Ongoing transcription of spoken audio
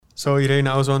So Irene,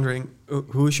 I was wondering,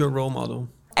 who is your role model?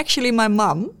 Actually, my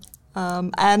mom.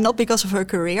 And not because of her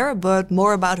career, but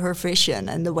more about her vision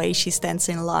and the way she stands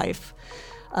in life.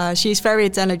 She's very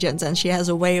intelligent and she has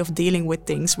a way of dealing with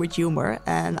things with humor,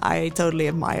 and I totally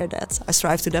admire that. I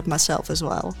strive to that myself as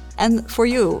well. And for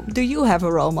you, do you have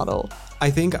a role model?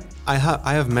 I think I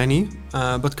have many,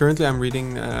 but currently I'm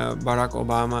reading Barack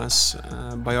Obama's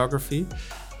biography,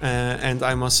 and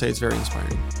I must say it's very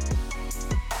inspiring.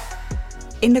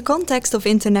 In the context of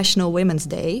International Women's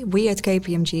Day, we at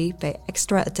KPMG pay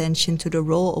extra attention to the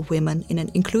role of women in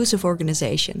an inclusive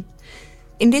organization.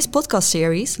 In this podcast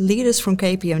series, leaders from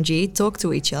KPMG talk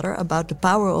to each other about the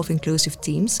power of inclusive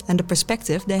teams and the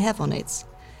perspective they have on it.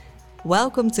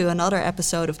 Welcome to another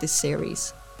episode of this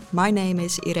series. My name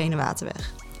is Irene Waterweg.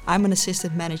 I'm an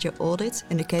Assistant Manager Audit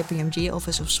in the KPMG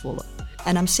office of Zwolle.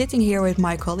 And I'm sitting here with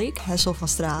my colleague Hessel van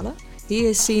Straalen. He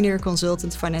is Senior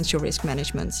Consultant Financial Risk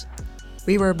Management.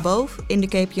 We were both in the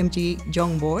KPMG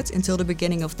Young Board until the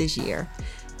beginning of this year.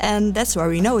 And that's where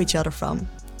we know each other from.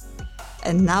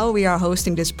 And now we are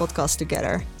hosting this podcast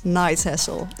together. Nice,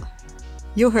 Hessel.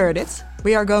 You heard it.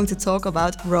 We are going to talk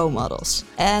about role models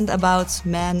and about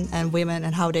men and women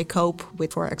and how they cope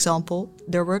with, for example,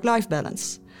 their work-life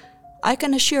balance. I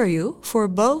can assure you, for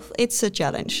both, it's a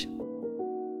challenge.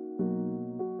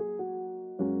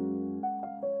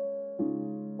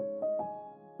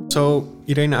 So,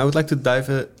 Irene, I would like to dive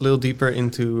a little deeper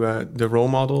into the role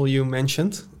model you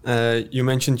mentioned. You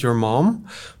mentioned your mom,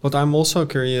 but I'm also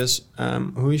curious,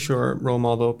 who is your role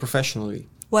model professionally?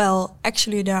 Well,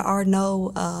 actually, there are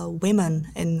no women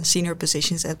in senior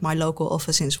positions at my local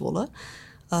office in Zwolle.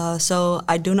 So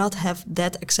I do not have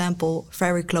that example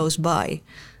very close by.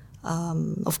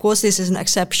 Of course, this is an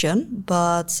exception,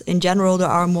 but in general,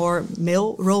 there are more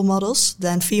male role models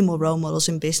than female role models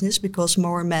in business because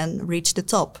more men reach the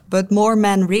top. But more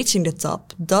men reaching the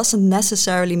top doesn't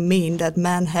necessarily mean that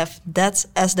men have that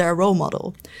as their role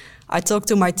model. I talked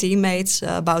to my teammates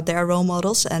about their role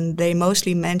models, and they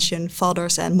mostly mention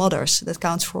fathers and mothers. That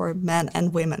counts for men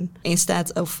and women instead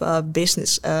of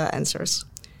business answers.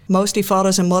 Mostly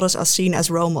fathers and mothers are seen as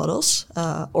role models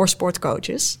or sport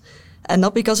coaches. And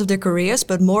not because of their careers,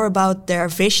 but more about their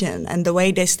vision and the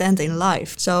way they stand in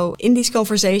life. So in these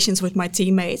conversations with my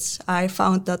teammates, I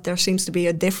found that there seems to be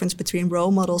a difference between role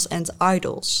models and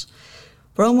idols.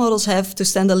 Role models have to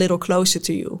stand a little closer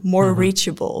to you, more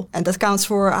reachable. And that counts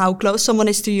for how close someone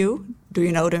is to you. Do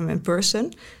you know them in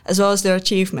person? As well as their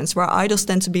achievements, where idols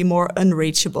tend to be more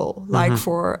unreachable. Like,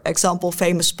 for example,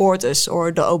 famous sporters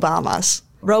or the Obamas.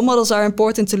 Role models are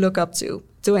important to look up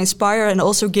to inspire and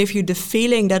also give you the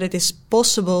feeling that it is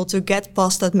possible to get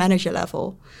past that manager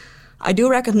level. I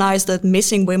do recognize that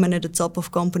missing women at the top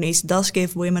of companies does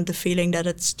give women the feeling that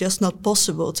it's just not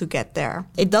possible to get there.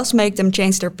 It does make them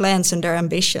change their plans and their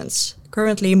ambitions.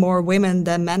 Currently, more women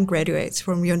than men graduate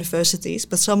from universities,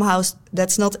 but somehow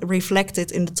that's not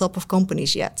reflected in the top of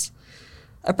companies yet.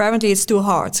 Apparently, it's too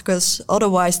hard, because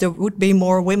otherwise there would be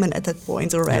more women at that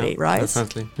point already, right?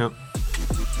 Definitely, yeah.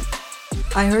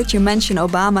 I heard you mention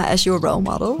Obama as your role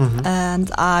model, and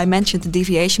I mentioned the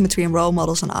deviation between role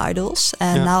models and idols.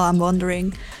 And now I'm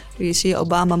wondering, do you see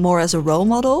Obama more as a role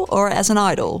model or as an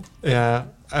idol? Yeah,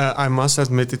 I must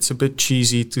admit it's a bit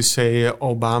cheesy to say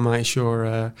Obama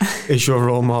is your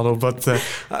role model, but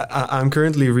I'm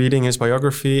currently reading his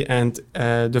biography, and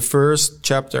the first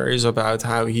chapter is about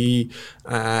how he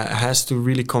has to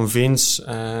really convince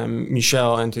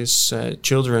Michelle and his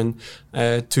children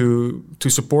to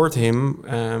support him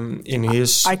in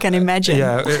his... I can imagine.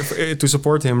 To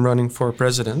support him running for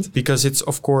president, because it's,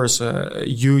 of course, a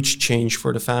huge change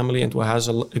for the family, and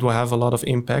it will have a lot of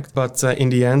impact. But in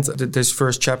the end, this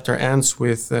first chapter ends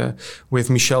with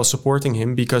Michelle supporting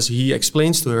him, because he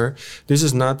explains to her, this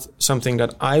is not something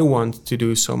that I want to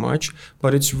do so much,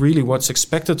 but it's really what's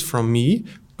expected from me.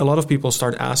 A lot of people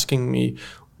start asking me,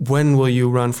 when will you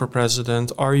run for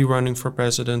president? Are you running for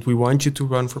president? We want you to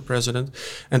run for president.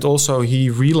 And also he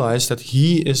realized that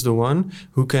he is the one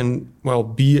who can,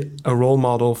 be a role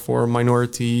model for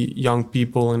minority young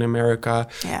people in America,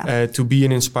 to be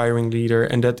an inspiring leader,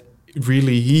 and that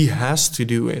really he has to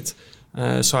do it.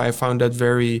 So I found that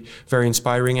very, very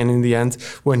inspiring. And in the end,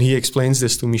 when he explains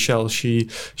this to Michelle, she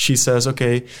says,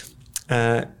 okay,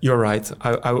 you're right.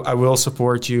 I will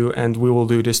support you, and we will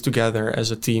do this together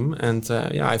as a team. And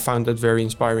I found that very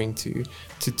inspiring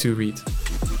to read.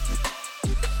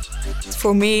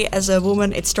 For me, as a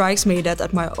woman, it strikes me that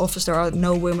at my office there are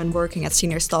no women working at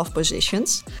senior staff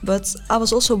positions. But I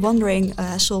was also wondering,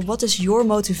 so what is your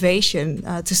motivation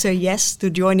to say yes to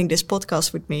joining this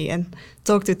podcast with me and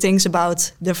talk to things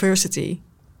about diversity?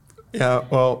 Yeah,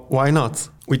 well, why not?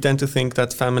 we tend to think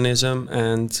that feminism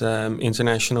and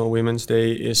International Women's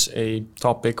Day is a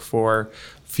topic for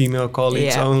female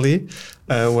colleagues only,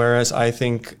 whereas I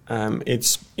think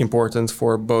it's important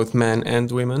for both men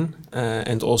and women,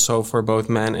 and also for both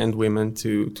men and women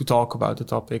to talk about the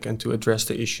topic and to address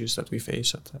the issues that we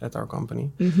face at our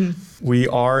company. Mm-hmm. We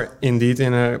are indeed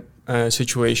in a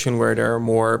situation where there are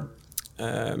more,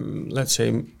 let's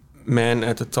say, men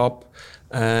at the top,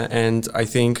 and I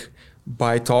think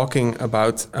by talking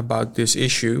about this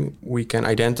issue, we can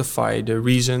identify the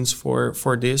reasons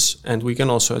for this, and we can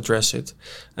also address it.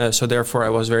 So therefore, I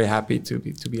was very happy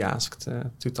to be asked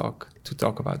to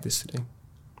talk about this today.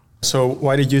 So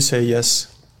why did you say yes,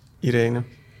 Irene?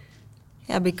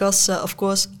 Yeah, because of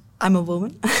course I'm a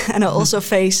woman, and I also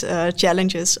face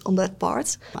challenges on that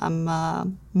part. I'm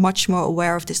much more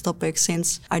aware of this topic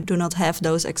since I do not have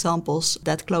those examples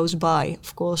that close by.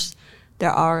 Of course,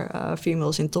 there are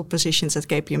females in top positions at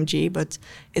KPMG, but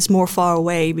it's more far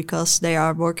away because they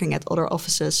are working at other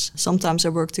offices. Sometimes I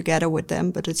work together with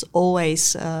them, but it's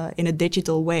always in a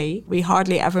digital way. We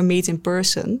hardly ever meet in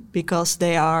person because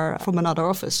they are from another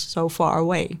office, so far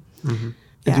away. Mm-hmm.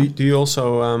 Yeah. Do you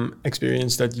also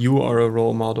experience that you are a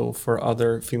role model for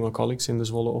other female colleagues in the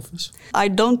Zwolle office? I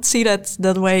don't see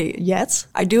that way yet.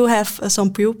 I do have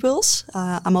some pupils.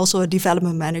 I'm also a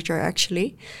development manager,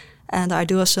 actually. And I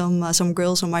do have some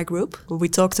girls in my group. We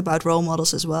talked about role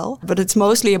models as well. But it's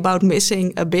mostly about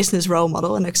missing a business role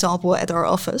model, an example at our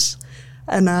office.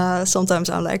 And sometimes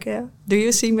I'm like, yeah, do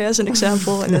you see me as an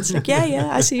example? And it's like,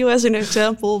 yeah, I see you as an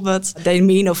example. But they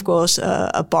mean, of course,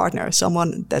 a partner,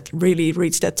 someone that really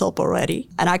reached that top already.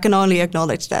 And I can only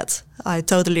acknowledge that. I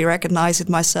totally recognize it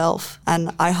myself. And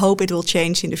I hope it will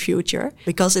change in the future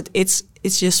because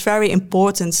it's just very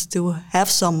important to have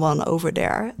someone over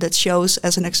there that shows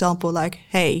as an example like,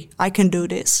 hey, I can do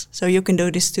this. So you can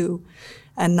do this too.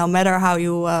 And no matter how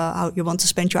you want to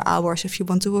spend your hours, if you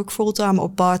want to work full-time or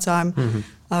part-time,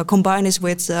 combine this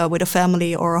with a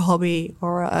family or a hobby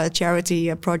or a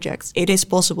charity project. It is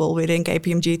possible within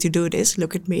KPMG to do this.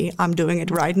 Look at me, I'm doing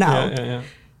it right now. Yeah.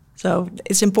 So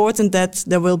it's important that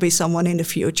there will be someone in the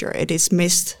future. It is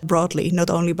missed broadly, not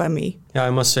only by me. Yeah,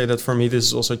 I must say that for me this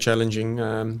is also challenging.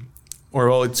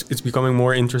 It's becoming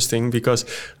more interesting because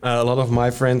a lot of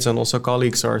my friends and also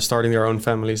colleagues are starting their own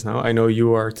families now. I know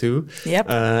you are too. Yep.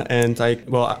 And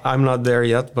I'm not there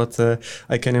yet, but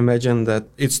I can imagine that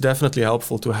it's definitely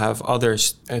helpful to have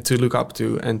others to look up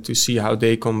to and to see how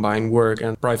they combine work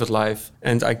and private life.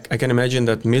 And I can imagine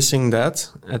that missing that,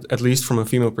 at least from a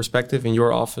female perspective, in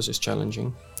your office is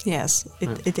challenging. Yes,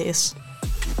 it is.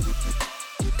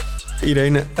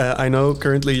 Irene, I know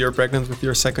currently you're pregnant with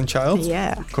your second child.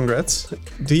 Yeah. Congrats.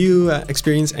 Do you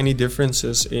experience any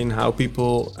differences in how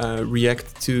people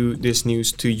react to this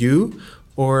news to you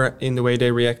or in the way they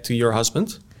react to your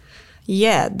husband?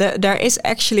 Yeah, there is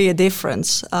actually a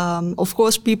difference. Of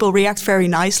course, people react very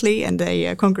nicely and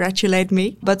they congratulate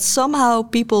me. But somehow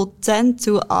people tend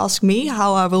to ask me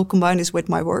how I will combine this with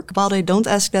my work, while they don't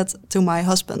ask that to my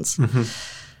husband. Mm-hmm.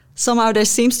 Somehow there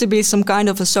seems to be some kind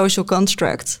of a social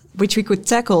construct which we could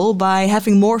tackle by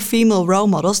having more female role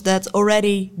models that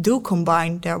already do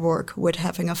combine their work with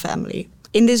having a family.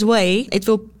 In this way, it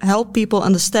will help people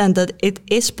understand that it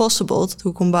is possible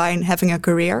to combine having a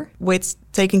career with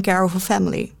taking care of a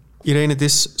family. Irene,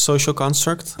 this social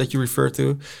construct that you refer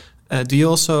to, do you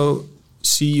also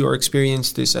see or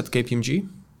experience this at KPMG?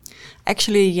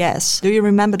 Actually, yes. Do you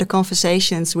remember the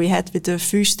conversations we had with the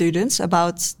VU students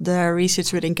about the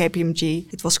research within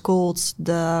KPMG? It was called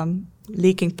the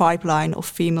leaking pipeline of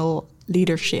female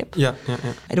leadership. Yeah.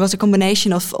 It was a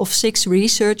combination of 6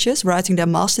 researchers writing their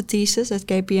master thesis at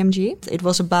KPMG. It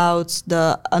was about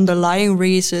the underlying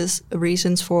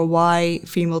reasons for why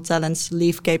female talents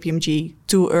leave KPMG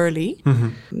too early. Mm-hmm.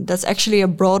 That's actually a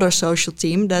broader social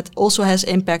team that also has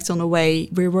impact on the way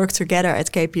we work together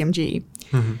at KPMG.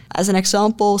 Mm-hmm. As an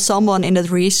example, someone in that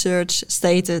research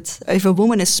stated, if a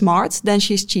woman is smart, then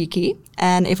she's cheeky.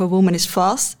 And if a woman is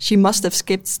fast, she must have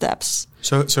skipped steps.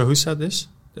 So who said this?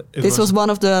 This was one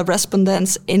of the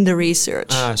respondents in the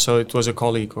research. So it was a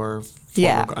colleague or...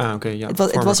 okay, yeah.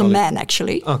 It was a man,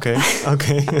 actually. Okay.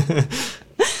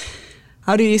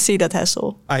 How do you see that,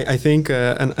 Hessel? I think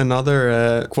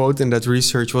another quote in that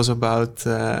research was about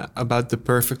the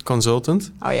perfect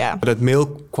consultant. Oh, yeah. That male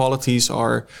qualities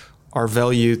are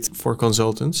valued for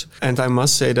consultants. And I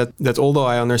must say that although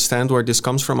I understand where this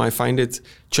comes from, I find it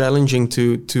challenging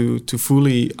to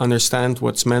fully understand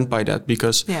what's meant by that,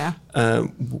 because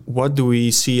what do we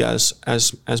see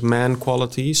as man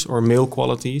qualities or male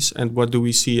qualities, and what do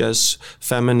we see as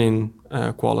feminine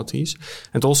qualities?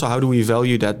 And also, how do we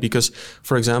value that? Because,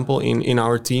 for example, in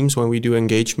our teams, when we do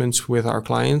engagements with our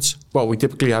clients, well, we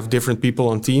typically have different people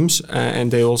on teams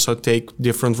and they also take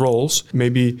different roles.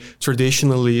 Maybe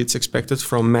traditionally it's expected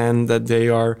from men that they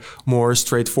are more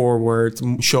straightforward,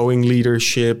 showing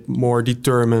leadership, more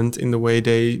determined in the way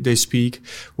they speak,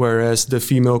 whereas the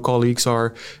female colleagues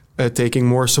are taking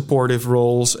more supportive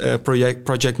roles,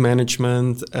 project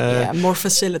management. More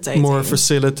facilitating. More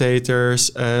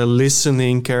facilitators,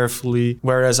 listening carefully.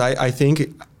 Whereas I think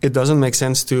it doesn't make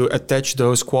sense to attach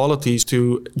those qualities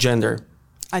to gender.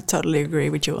 I totally agree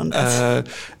with you on that.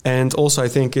 And also I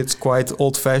think it's quite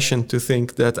old-fashioned to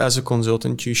think that as a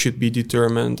consultant you should be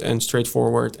determined and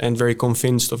straightforward and very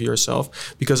convinced of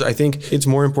yourself. Because I think it's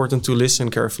more important to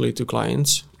listen carefully to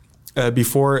clients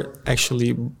before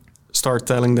actually start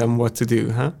telling them what to do.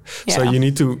 Yeah. So you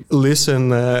need to listen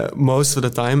most of the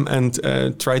time and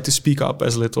try to speak up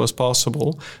as little as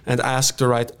possible and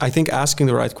asking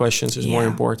the right questions is more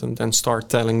important than start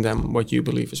telling them what you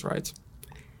believe is right.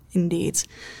 Indeed.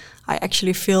 I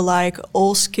actually feel like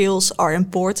all skills are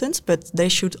important, but they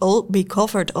should all be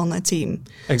covered on a team.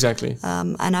 Exactly.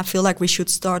 And I feel like we should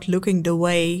start looking the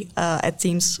way at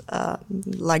teams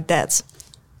like that.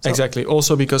 So. Exactly.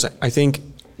 Also because I think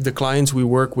the clients we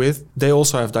work with, they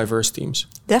also have diverse teams.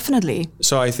 Definitely.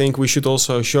 So I think we should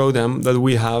also show them that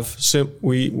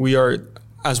we are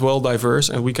as well diverse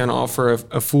and we can offer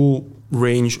a full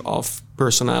range of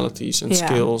personalities and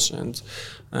skills and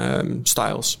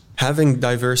styles. Having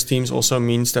diverse teams also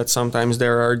means that sometimes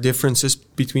there are differences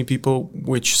between people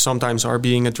which sometimes are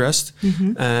being addressed.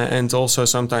 Mm-hmm. And also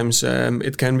sometimes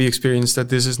it can be experienced that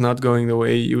this is not going the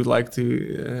way you would like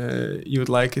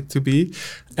it to be.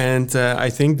 And I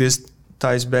think this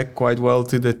ties back quite well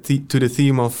to the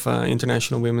theme of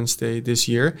International Women's Day this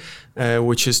year,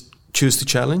 which is choose to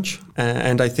challenge.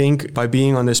 And I think by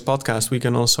being on this podcast, we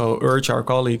can also urge our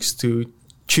colleagues to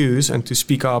choose and to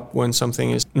speak up when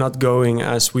something is not going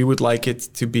as we would like it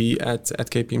to be at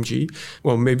KPMG.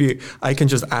 Well, maybe I can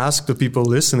just ask the people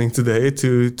listening today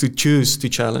to choose to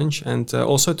challenge and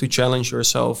also to challenge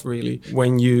yourself really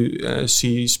when you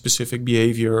see specific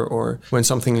behavior or when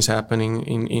something is happening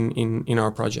in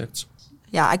our projects.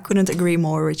 Yeah, I couldn't agree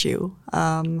more with you.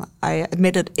 I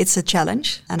admit that it's a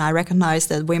challenge and I recognize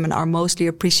that women are mostly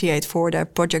appreciated for their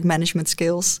project management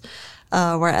skills,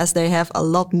 whereas they have a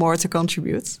lot more to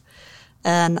contribute.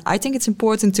 And I think it's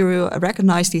important to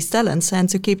recognize these talents and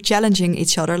to keep challenging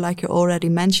each other, like you already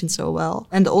mentioned so well,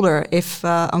 and other if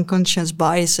unconscious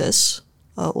biases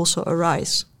also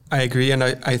arise. I agree, and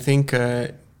I think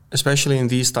especially in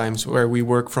these times where we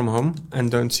work from home and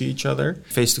don't see each other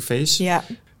face to face. Yeah.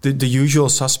 The usual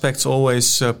suspects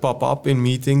always pop up in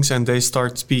meetings and they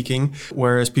start speaking,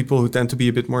 whereas people who tend to be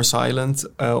a bit more silent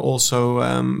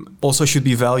also should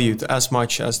be valued as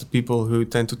much as the people who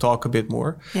tend to talk a bit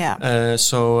more. Yeah.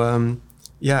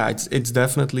 It's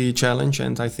definitely a challenge,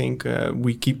 and I think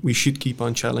we should keep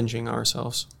on challenging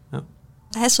ourselves. Yeah.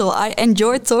 Hessel, I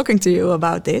enjoyed talking to you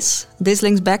about this. This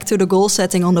links back to the goal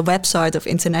setting on the website of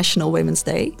International Women's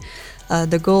Day.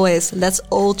 The goal is let's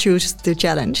all choose to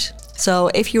challenge. So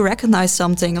if you recognize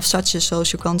something of such a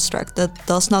social construct that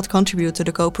does not contribute to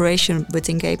the cooperation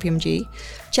within KPMG,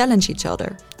 challenge each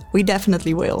other. We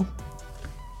definitely will.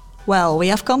 Well, we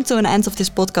have come to an end of this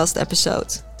podcast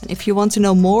episode. And if you want to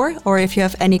know more or if you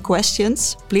have any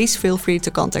questions, please feel free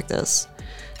to contact us.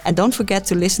 And don't forget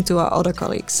to listen to our other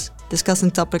colleagues,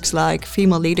 discussing topics like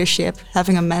female leadership,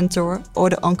 having a mentor, or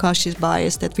the unconscious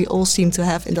bias that we all seem to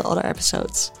have in the other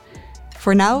episodes.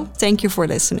 For now, thank you for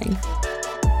listening.